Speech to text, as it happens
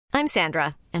I'm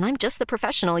Sandra, and I'm just the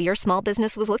professional your small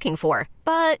business was looking for.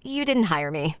 But you didn't hire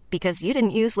me because you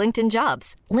didn't use LinkedIn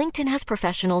Jobs. LinkedIn has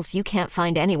professionals you can't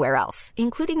find anywhere else,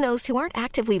 including those who aren't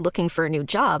actively looking for a new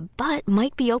job, but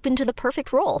might be open to the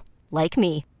perfect role, like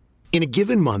me. In a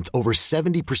given month, over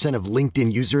 70% of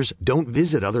LinkedIn users don't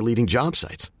visit other leading job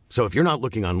sites. So if you're not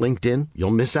looking on LinkedIn,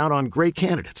 you'll miss out on great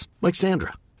candidates like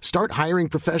Sandra. Start hiring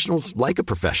professionals like a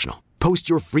professional. Post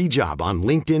your free job on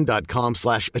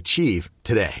linkedin.com/achieve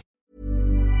today.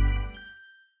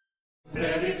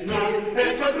 There is no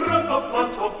better group of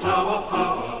plants for flower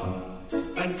power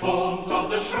than forms of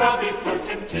the shrubby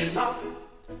potentilla.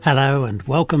 Hello and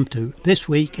welcome to This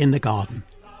Week in the Garden.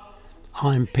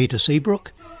 I'm Peter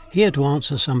Seabrook, here to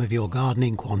answer some of your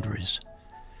gardening quandaries.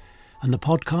 And the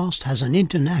podcast has an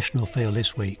international feel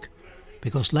this week,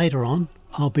 because later on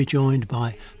I'll be joined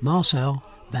by Marcel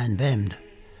van Vemde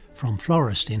from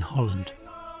Florist in Holland,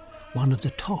 one of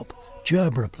the top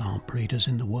gerbera plant breeders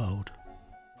in the world.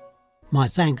 My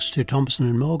thanks to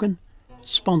Thompson & Morgan,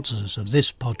 sponsors of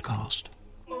this podcast.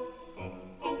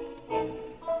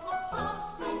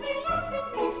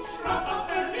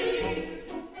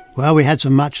 Well, we had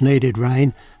some much needed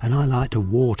rain, and I like to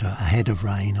water ahead of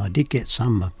rain. I did get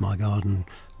some of my garden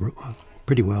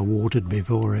pretty well watered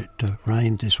before it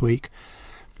rained this week.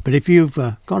 But if you've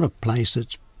got a place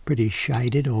that's pretty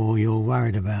shaded, or you're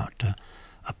worried about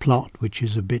a plot which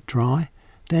is a bit dry,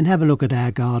 then have a look at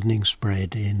our gardening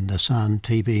spread in the Sun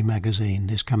TV magazine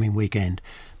this coming weekend,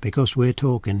 because we're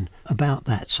talking about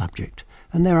that subject.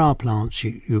 And there are plants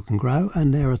you can grow,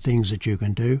 and there are things that you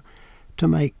can do to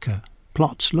make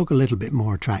plots look a little bit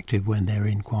more attractive when they're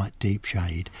in quite deep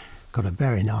shade. Got a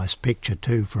very nice picture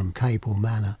too from Capel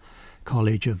Manor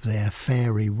College of their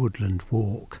fairy woodland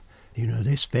walk. You know,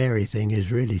 this fairy thing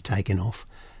is really taking off,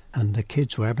 and the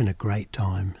kids were having a great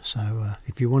time. So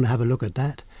if you want to have a look at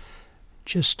that,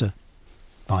 just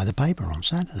buy the paper on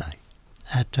Saturday.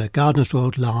 At Gardeners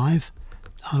World Live,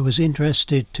 I was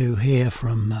interested to hear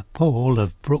from Paul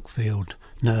of Brookfield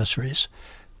Nurseries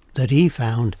that he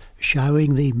found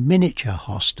showing the miniature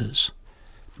hostas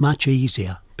much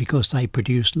easier, because they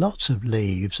produce lots of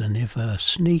leaves, and if a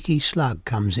sneaky slug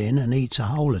comes in and eats a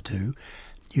hole or two,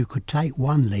 you could take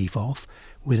one leaf off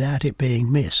without it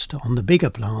being missed. On the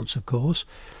bigger plants, of course,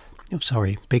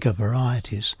 bigger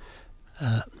varieties,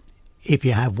 if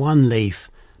you have one leaf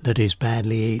that is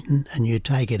badly eaten and you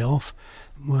take it off,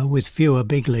 well, with fewer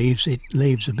big leaves, it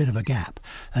leaves a bit of a gap.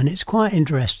 And it's quite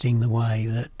interesting the way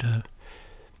that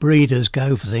breeders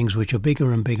go for things which are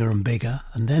bigger and bigger and bigger,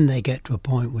 and then they get to a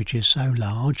point which is so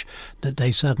large that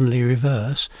they suddenly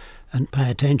reverse and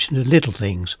pay attention to little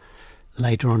things.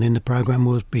 Later on in the programme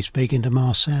we'll be speaking to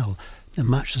Marcel, and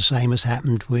much the same has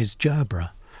happened with gerbera.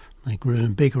 They grew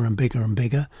them bigger and bigger and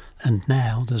bigger, and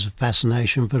now there's a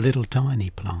fascination for little tiny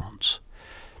plants.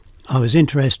 I was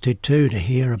interested too to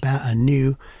hear about a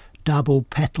new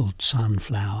double-petalled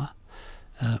sunflower,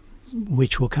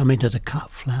 which will come into the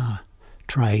cut flower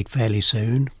trade fairly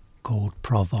soon, called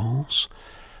Provence.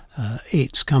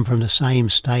 It's come from the same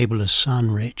stable as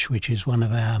Sunrich, which is one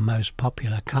of our most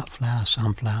popular cut flower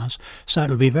sunflowers, so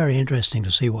it'll be very interesting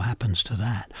to see what happens to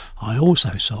that. I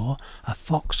also saw a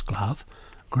foxglove,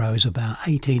 grows about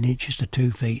 18 inches to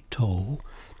 2 feet tall,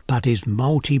 but is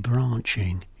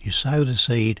multi-branching. You sow the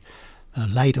seed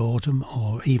late autumn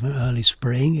or even early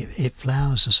spring, it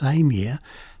flowers the same year,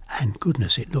 and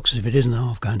goodness, it looks as if it isn't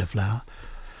half going to flower.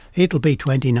 It'll be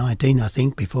 2019, I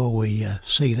think, before we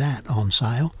see that on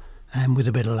sale, and with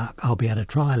a bit of luck I'll be able to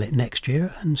trial it next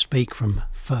year and speak from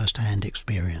first-hand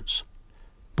experience.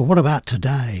 But what about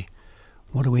today?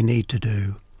 What do we need to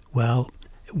do? Well,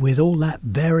 with all that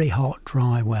very hot,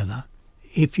 dry weather,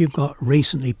 if you've got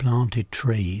recently planted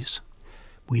trees,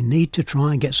 we need to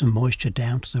try and get some moisture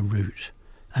down to the root.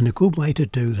 And a good way to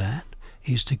do that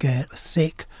is to get a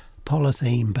thick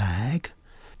polythene bag,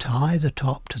 tie the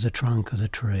top to the trunk of the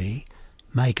tree,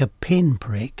 make a pin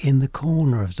prick in the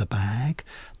corner of the bag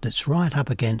that's right up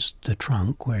against the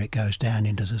trunk where it goes down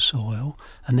into the soil,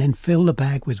 and then fill the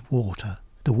bag with water.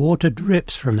 The water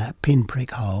drips from that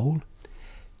pinprick hole,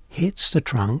 hits the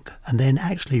trunk, and then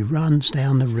actually runs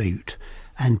down the root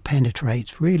and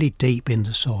penetrates really deep in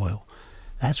the soil.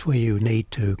 That's where you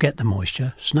need to get the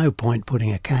moisture. There's no point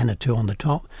putting a can or two on the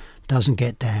top, doesn't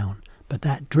get down. But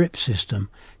that drip system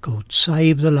could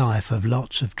save the life of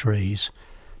lots of trees.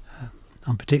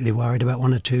 I'm particularly worried about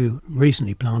one or two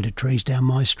recently planted trees down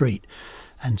my street,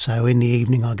 and so in the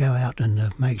evening I go out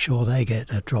and make sure they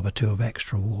get a drop or two of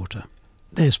extra water.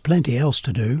 There's plenty else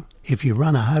to do. If you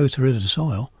run a hoe through the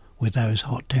soil with those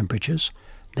hot temperatures,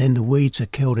 then the weeds are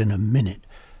killed in a minute,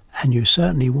 And you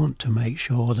certainly want to make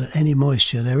sure that any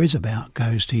moisture there is about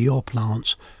goes to your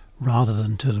plants rather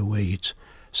than to the weeds.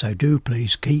 So do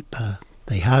please keep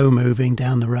the hoe moving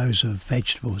down the rows of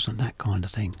vegetables and that kind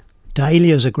of thing.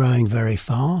 Dahlias are growing very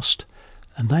fast,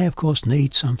 and they of course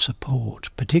need some support,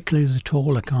 particularly the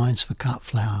taller kinds for cut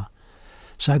flower.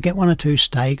 So get 1 or 2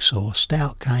 stakes or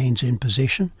stout canes in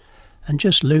position and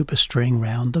just loop a string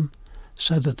round them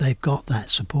so that they've got that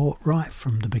support right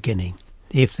from the beginning.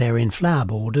 If they're in flower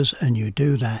borders and you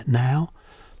do that now,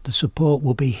 the support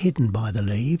will be hidden by the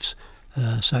leaves,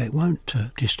 so it won't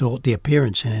distort the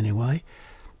appearance in any way.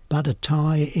 But a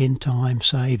tie in time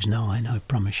saves 9, I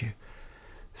promise you.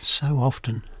 So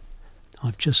often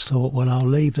I've just thought, well, I'll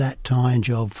leave that tying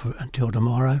job until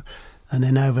tomorrow, and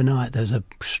then overnight there's a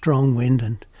strong wind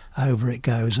and over it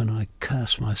goes, and I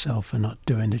curse myself for not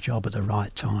doing the job at the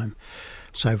right time.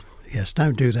 So yes,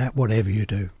 don't do that, whatever you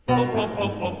do.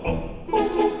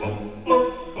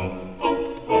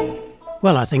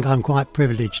 Well, I think I'm quite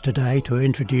privileged today to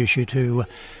introduce you to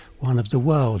one of the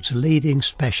world's leading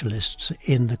specialists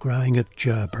in the growing of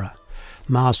gerbera,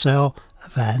 Marcel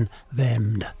van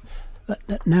Vemde.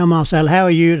 Now, Marcel, how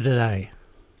are you today?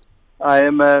 I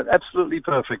am absolutely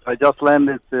perfect. I just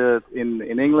landed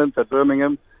in England at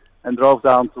Birmingham and drove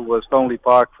down to Stoneleigh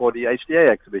Park for the HTA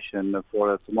exhibition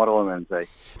for tomorrow and Wednesday.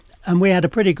 And we had a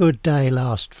pretty good day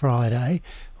last Friday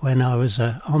when I was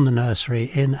on the nursery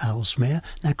in Aalsmeer.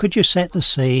 Now, could you set the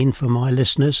scene for my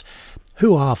listeners?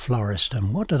 Who are Florist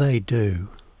and what do they do?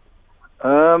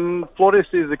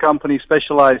 Florist is a company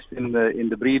specialized in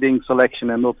the breeding, selection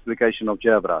and multiplication of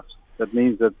gerberas. That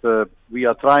means that we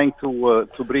are trying to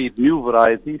breed new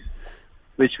varieties,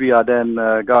 which we are then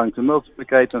going to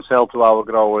multiplicate and sell to our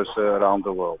growers around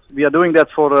the world. We are doing that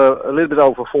for a little bit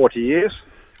over 40 years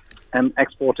and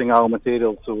exporting our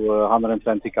material to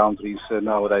 120 countries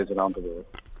nowadays around the world.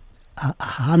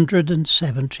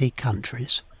 170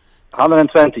 countries?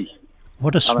 120.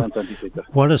 What a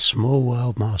small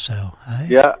world, Marcel. Eh?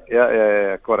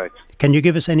 Yeah, correct. Can you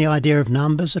give us any idea of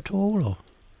numbers at all? Or?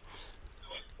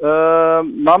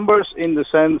 Numbers in the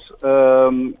sense,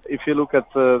 if you look at,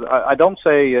 I don't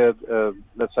say,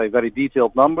 let's say, very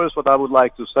detailed numbers. What I would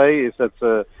like to say is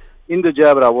that in the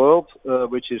gerbera world,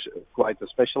 which is quite a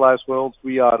specialized world,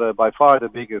 we are by far the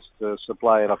biggest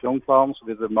supplier of young plants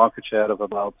with a market share of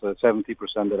about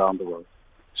 70% around the world.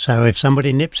 So if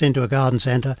somebody nips into a garden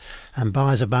centre and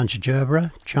buys a bunch of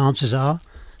gerbera, chances are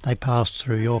they pass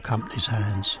through your company's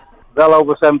hands. Well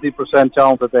over 70%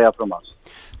 chance that they are from us.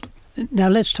 Now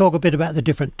let's talk a bit about the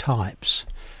different types.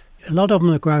 A lot of them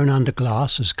are grown under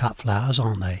glass as cut flowers,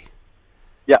 aren't they?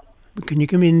 Yeah. Can you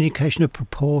give me an indication of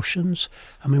proportions?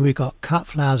 I mean, we've got cut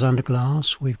flowers under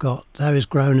glass, we've got those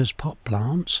grown as pot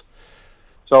plants.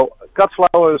 So cut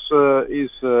flowers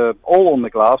is all on the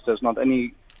glass. There's not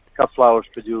any cut flowers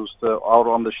produced out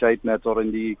on the shade net or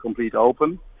in the complete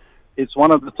open. It's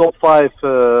one of the top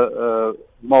 5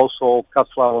 most sold cut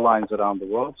flower lines around the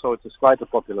world, so it is quite a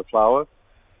popular flower.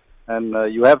 And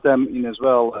you have them in as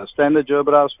well standard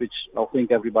gerberas, which I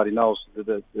think everybody knows,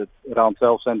 the around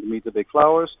 12 centimeter big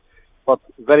flowers. But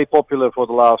very popular for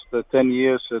the last 10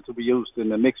 years to be used in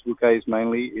the mixed bouquets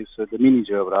mainly is the mini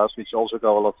gerberas, which also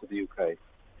go a lot to the UK.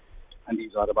 And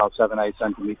these are about 7-8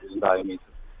 centimeters in diameter.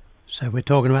 So we're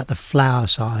talking about the flower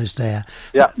size there.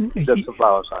 Yeah, that's the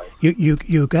flower size.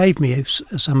 You gave me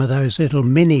some of those little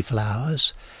mini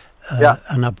flowers.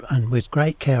 And with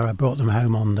great care I brought them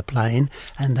home on the plane,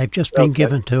 and they've just been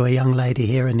given to a young lady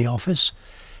here in the office,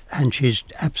 and she's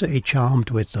absolutely charmed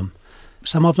with them.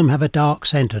 Some of them have a dark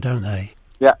centre, don't they?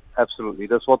 Yeah, absolutely.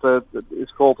 That's what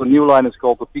it's called. The new line is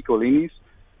called the Piccolinis.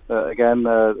 Again,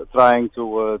 trying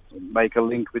to make a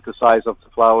link with the size of the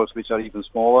flowers, which are even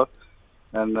smaller.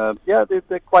 And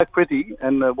they're quite pretty.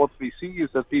 And what we see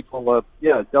is that people,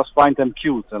 just find them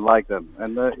cute and like them.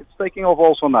 And it's taking off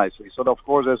also nicely. So, of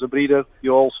course, as a breeder,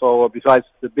 you also, besides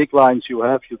the big lines you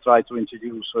have, you try to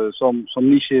introduce some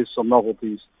niches, some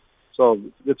novelties. So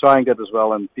we're trying that as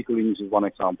well. And Piccolinis is one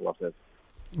example of that.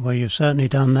 Well, you've certainly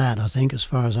done that, I think, as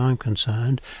far as I'm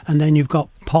concerned. And then you've got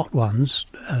pot ones,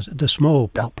 the small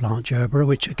pot plant gerbera,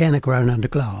 which again are grown under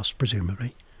glass,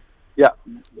 presumably. Yeah,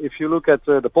 if you look at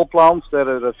the pot plants, there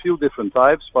are a few different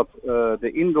types, but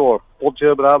the indoor pot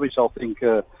gerbera, which I think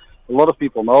a lot of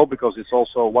people know because it's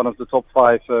also one of the top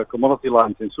 5 commodity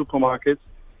lines in supermarkets,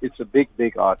 it's a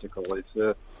big article.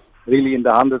 It's really in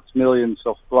the hundreds of millions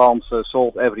of plants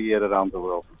sold every year around the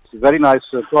world. It's a very nice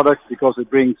product because it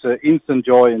brings instant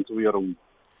joy into your room.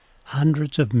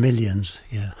 Hundreds of millions,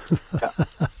 yeah.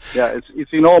 Yeah,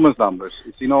 it's enormous numbers.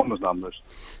 It's enormous numbers,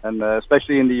 and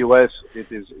especially in the US,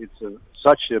 it's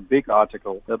such a big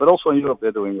article. But also in Europe,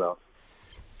 they're doing well.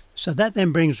 So that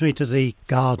then brings me to the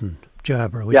garden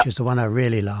gerbera, which is the one I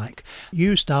really like.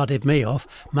 You started me off,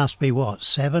 must be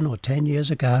 7 or 10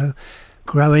 years ago,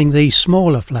 growing the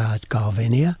smaller flowered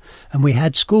Garvinia, and we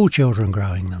had school children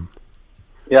growing them.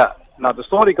 Yeah. Now, the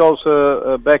story goes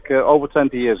back over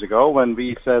 20 years ago when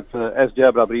we said, as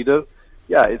gerbera breeder,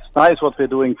 it's nice what we're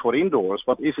doing for indoors,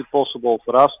 but is it possible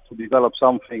for us to develop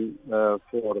something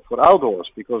for outdoors?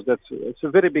 Because it's a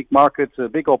very big market,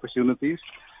 big opportunities,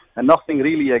 and nothing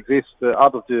really exists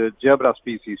out of the gerbera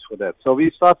species for that. So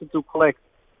we started to collect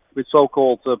with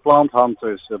so-called plant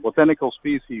hunters, botanical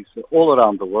species all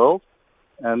around the world,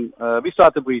 and we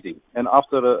started breeding. And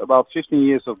after about 15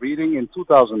 years of breeding, in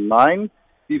 2009,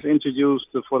 we've introduced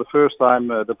for the first time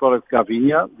the product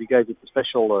Garvinia. We gave it a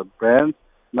special brand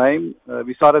name.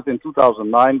 We started in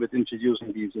 2009 with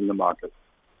introducing these in the market.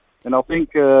 And I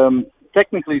think,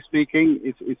 technically speaking,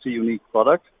 it's a unique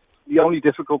product. The only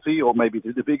difficulty, or maybe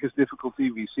the biggest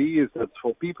difficulty we see, is that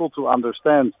for people to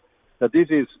understand that this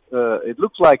is, it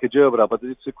looks like a gerbera, but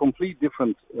it's a complete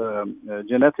different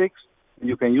genetics, and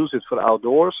you can use it for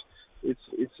outdoors.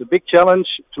 It's a big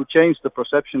challenge to change the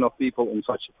perception of people on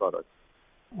such a product.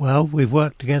 Well, we've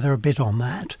worked together a bit on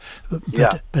that,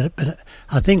 but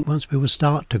I think once we will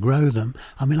start to grow them,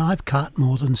 I mean, I've cut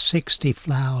more than 60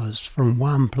 flowers from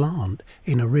one plant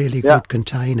in a really good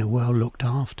container, well looked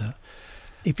after.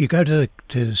 If you go to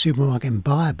the supermarket and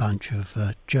buy a bunch of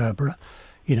gerbera,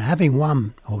 having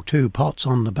 1 or 2 pots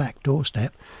on the back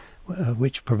doorstep,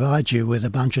 which provides you with a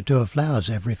bunch or 2 of flowers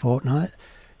every fortnight,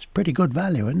 it's pretty good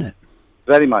value, isn't it?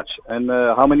 Very much. And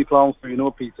how many plants do you know,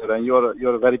 Peter? And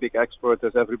you're a very big expert,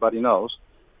 as everybody knows.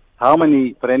 How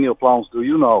many perennial plants do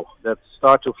you know that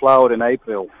start to flower in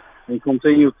April and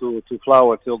continue to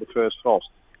flower till the first frost,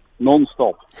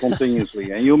 non-stop,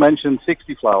 continuously? And you mentioned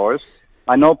 60 flowers.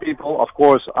 I know people, of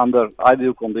course, under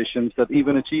ideal conditions, that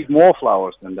even achieve more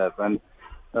flowers than that. And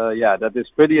that is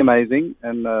pretty amazing.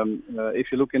 And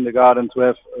if you look in the garden, to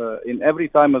have in every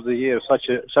time of the year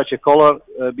such a color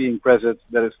being present,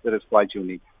 that is quite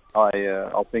unique.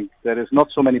 I think there is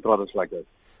not so many products like that.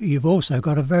 You've also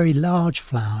got a very large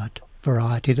flowered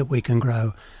variety that we can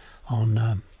grow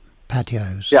on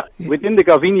patios. Yeah, within the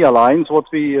Garvinia lines,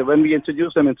 when we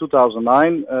introduced them in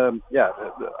 2009,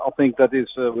 I think that is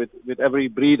with every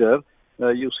breeder.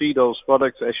 You see those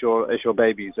products as your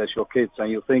babies, as your kids,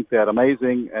 and you think they're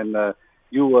amazing, and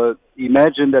you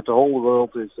imagine that the whole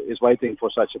world is waiting for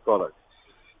such a product.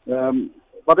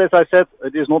 But as I said,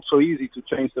 it is not so easy to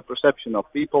change the perception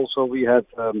of people. So we had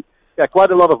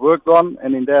quite a lot of work done,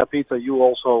 and in there, Peter, you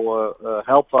also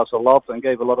helped us a lot and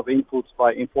gave a lot of input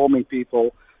by informing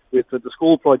people with the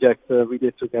school project we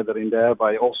did together in there,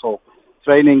 by also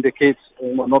training the kids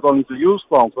not only to use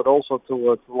plants, but also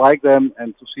to like them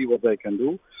and to see what they can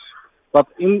do. But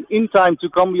in time to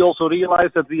come, we also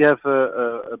realized that we have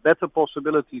a better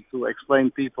possibility to explain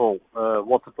people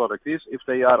what the product is if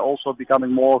they are also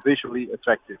becoming more visually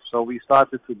attractive. So we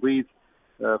started to breed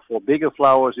for bigger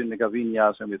flowers in the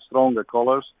Garvinias and with stronger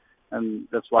colors, and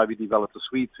that's why we developed the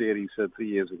Sweet series 3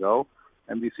 years ago.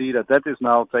 And we see that is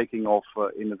now taking off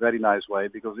in a very nice way,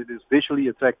 because it is visually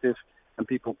attractive, and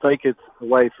people take it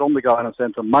away from the garden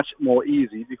centre much more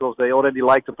easy because they already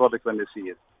like the product when they see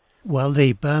it. Well,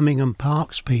 the Birmingham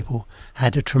Parks people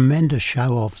had a tremendous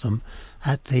show of them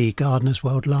at the Gardeners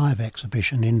World Live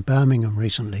exhibition in Birmingham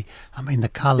recently. I mean, the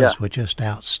colours were just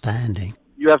outstanding.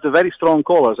 You have the very strong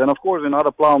colours, and of course in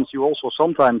other plants you also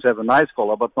sometimes have a nice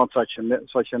colour, but not such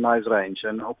a nice range.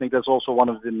 And I think that's also one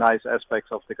of the nice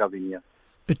aspects of the Garvinia.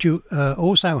 But you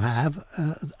also have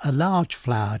a large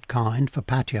flowered kind for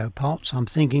patio pots. I'm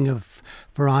thinking of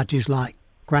varieties like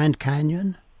Grand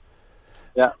Canyon.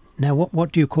 Yeah. Now,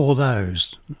 what do you call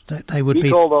those? We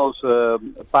call those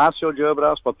patio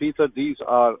gerberas, but Peter, these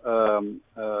are,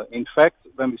 in fact,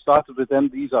 when we started with them,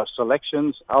 these are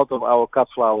selections out of our cut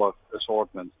flower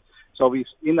assortment. So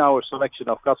in our selection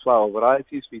of cut flower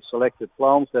varieties, we selected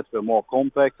plants that were more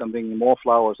compact and bringing more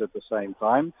flowers at the same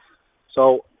time.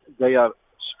 So they are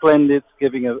splendid,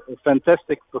 giving a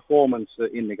fantastic performance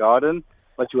in the garden.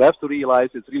 But you have to realize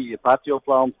it's really a patio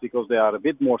plant because they are a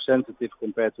bit more sensitive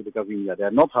compared to the Garvinia. They're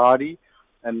not hardy,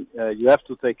 and you have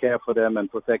to take care for them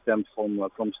and protect them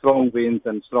from strong wind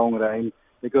and strong rain,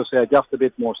 because they are just a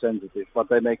bit more sensitive. But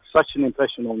they make such an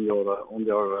impression on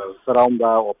your veranda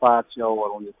or patio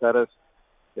or on your terrace.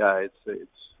 Yeah,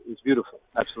 it's beautiful,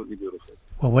 absolutely beautiful.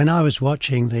 Well, when I was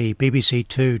watching the BBC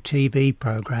Two TV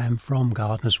programme from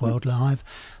Gardeners World Live,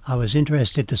 I was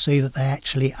interested to see that they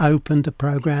actually opened the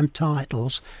programme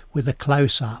titles with a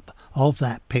close-up of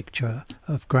that picture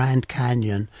of Grand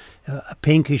Canyon, a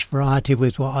pinkish variety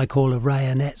with what I call a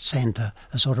rayonette centre,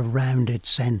 a sort of rounded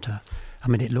centre. I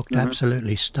mean, it looked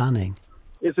absolutely stunning.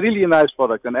 It's really a nice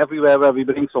product, and everywhere where we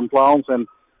bring some plants, and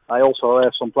I also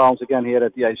have some plants again here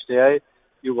at the HTA,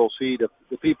 you will see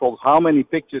the people, how many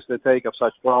pictures they take of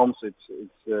such plants. It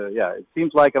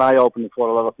seems like an eye-opener for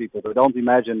a lot of people. They don't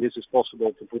imagine this is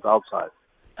possible to put outside.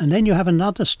 And then you have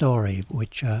another story,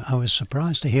 which I was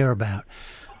surprised to hear about.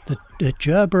 The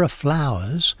gerbera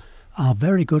flowers are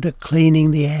very good at cleaning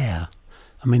the air.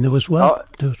 I mean, there was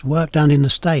work done in the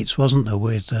States, wasn't there,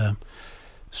 with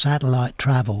satellite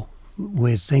travel,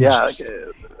 with things... Yeah,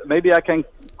 maybe I can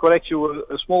correct you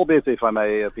a small bit, if I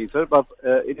may, Peter, but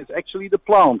it is actually the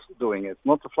plant doing it,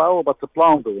 not the flower, but the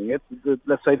plant doing it.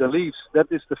 Let's say the leaves,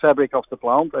 that is the fabric of the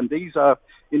plant, and these are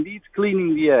indeed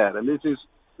cleaning the air. And this is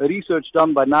a research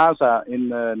done by NASA in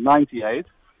 '98,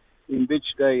 in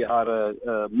which they are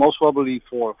most probably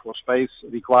for space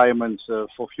requirements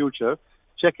for future,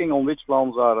 checking on which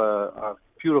plants are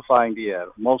purifying the air.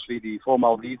 Mostly the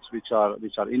formaldehydes, which are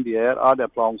in the air, are there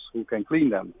plants who can clean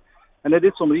them. And they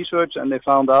did some research, and they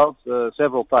found out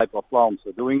several types of plants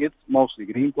are doing it, mostly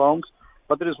green plants.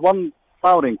 But there is one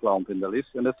flowering plant in the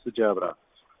list, and that's the gerbera.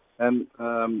 And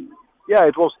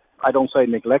it was, I don't say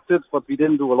neglected, but we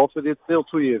didn't do a lot with it till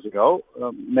 2 years ago.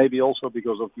 Maybe also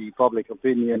because of the public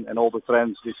opinion and all the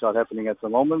trends which are happening at the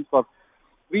moment. But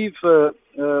we've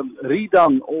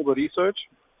redone all the research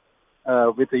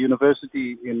with the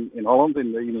university in Holland,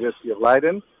 in the University of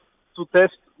Leiden, to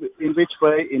test in which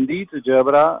way indeed the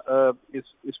gerbera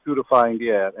is purifying the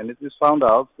air. And it is found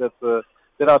out that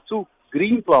there are two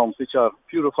green plants which are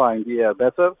purifying the air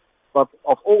better, but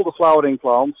of all the flowering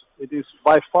plants, it is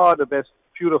by far the best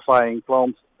purifying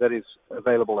plant that is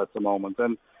available at the moment.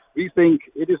 And we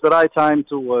think it is the right time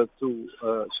to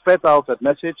spread out that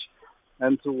message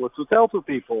and to tell to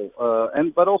people,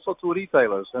 but also to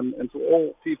retailers and to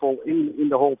all people in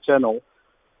the whole channel,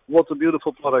 what a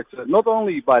beautiful product, not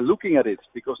only by looking at it,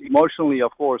 because emotionally,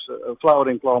 of course, a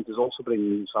flowering plant is also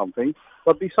bringing you something,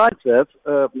 but besides that,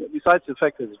 besides the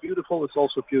fact that it's beautiful, it's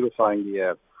also purifying the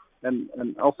air. And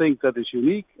I think that is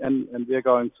unique, and we're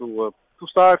going to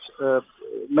start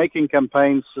making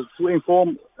campaigns to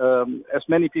inform as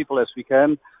many people as we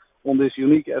can on this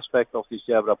unique aspect of this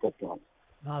gerbera pot plant.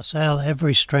 Marcel,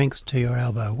 every strength to your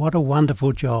elbow. What a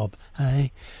wonderful job, eh?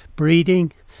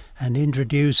 Breeding and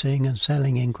introducing and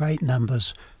selling in great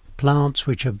numbers plants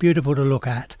which are beautiful to look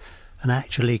at and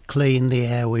actually clean the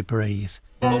air we breathe.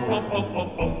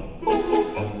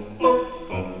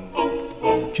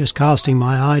 Just casting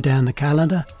my eye down the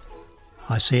calendar,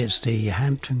 I see it's the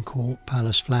Hampton Court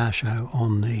Palace Flower Show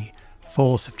on the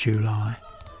 4th of July.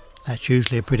 That's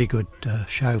usually a pretty good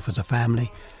show for the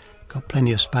family. Got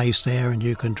plenty of space there, and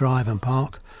you can drive and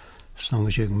park as long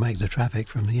as you can make the traffic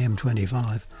from the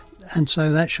M25. And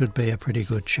so that should be a pretty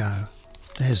good show.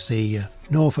 There's the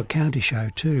Norfolk County Show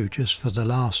too, just for the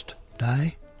last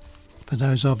day, for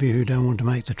those of you who don't want to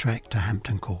make the trek to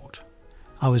Hampton Court.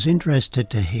 I was interested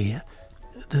to hear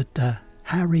that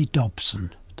Harry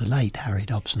Dobson, the late Harry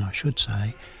Dobson I should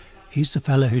say, he's the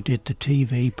fellow who did the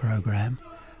TV programme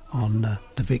on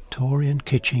the Victorian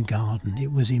kitchen garden.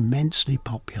 It was immensely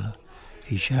popular.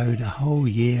 He showed a whole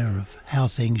year of how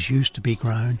things used to be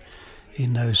grown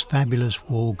in those fabulous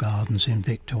wall gardens in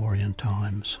Victorian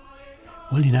times.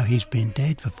 Well, you know, he's been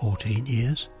dead for 14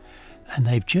 years, and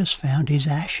they've just found his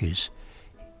ashes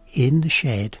in the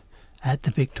shed at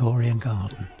the Victorian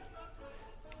garden.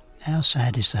 How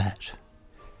sad is that?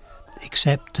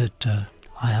 Except that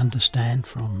I understand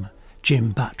from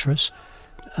Jim Buttress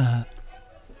that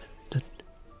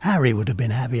Harry would have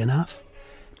been happy enough.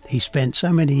 He spent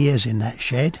so many years in that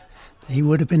shed, he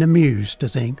would have been amused to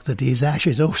think that his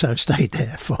ashes also stayed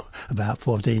there for about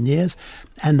 14 years,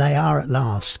 and they are at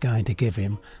last going to give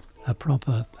him a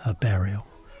proper burial.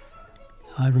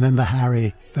 I remember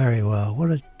Harry very well.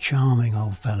 What a charming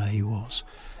old fellow he was.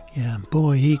 Yeah,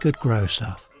 boy, he could grow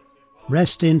stuff.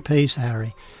 Rest in peace,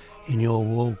 Harry, in your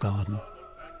wall garden.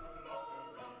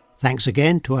 Thanks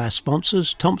again to our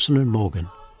sponsors, Thompson & Morgan.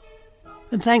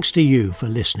 And thanks to you for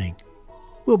listening.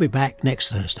 We'll be back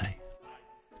next Thursday.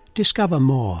 Discover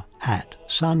more at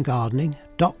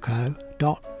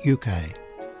sungardening.co.uk.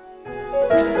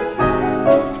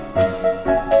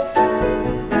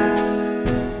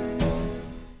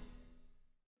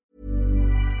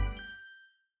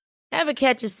 Ever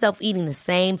catch yourself eating the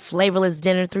same flavorless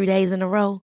dinner 3 days in a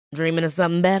row? Dreaming of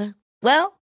something better?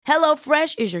 Well,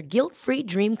 HelloFresh is your guilt-free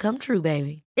dream come true,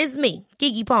 baby. It's me,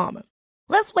 Keke Palmer.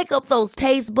 Let's wake up those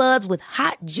taste buds with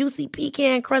hot, juicy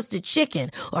pecan-crusted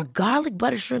chicken or garlic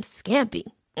butter shrimp scampi.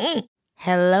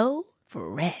 Hello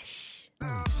Fresh.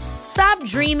 Stop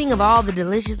dreaming of all the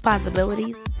delicious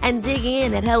possibilities and dig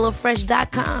in at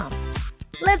HelloFresh.com.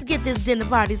 Let's get this dinner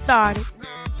party started.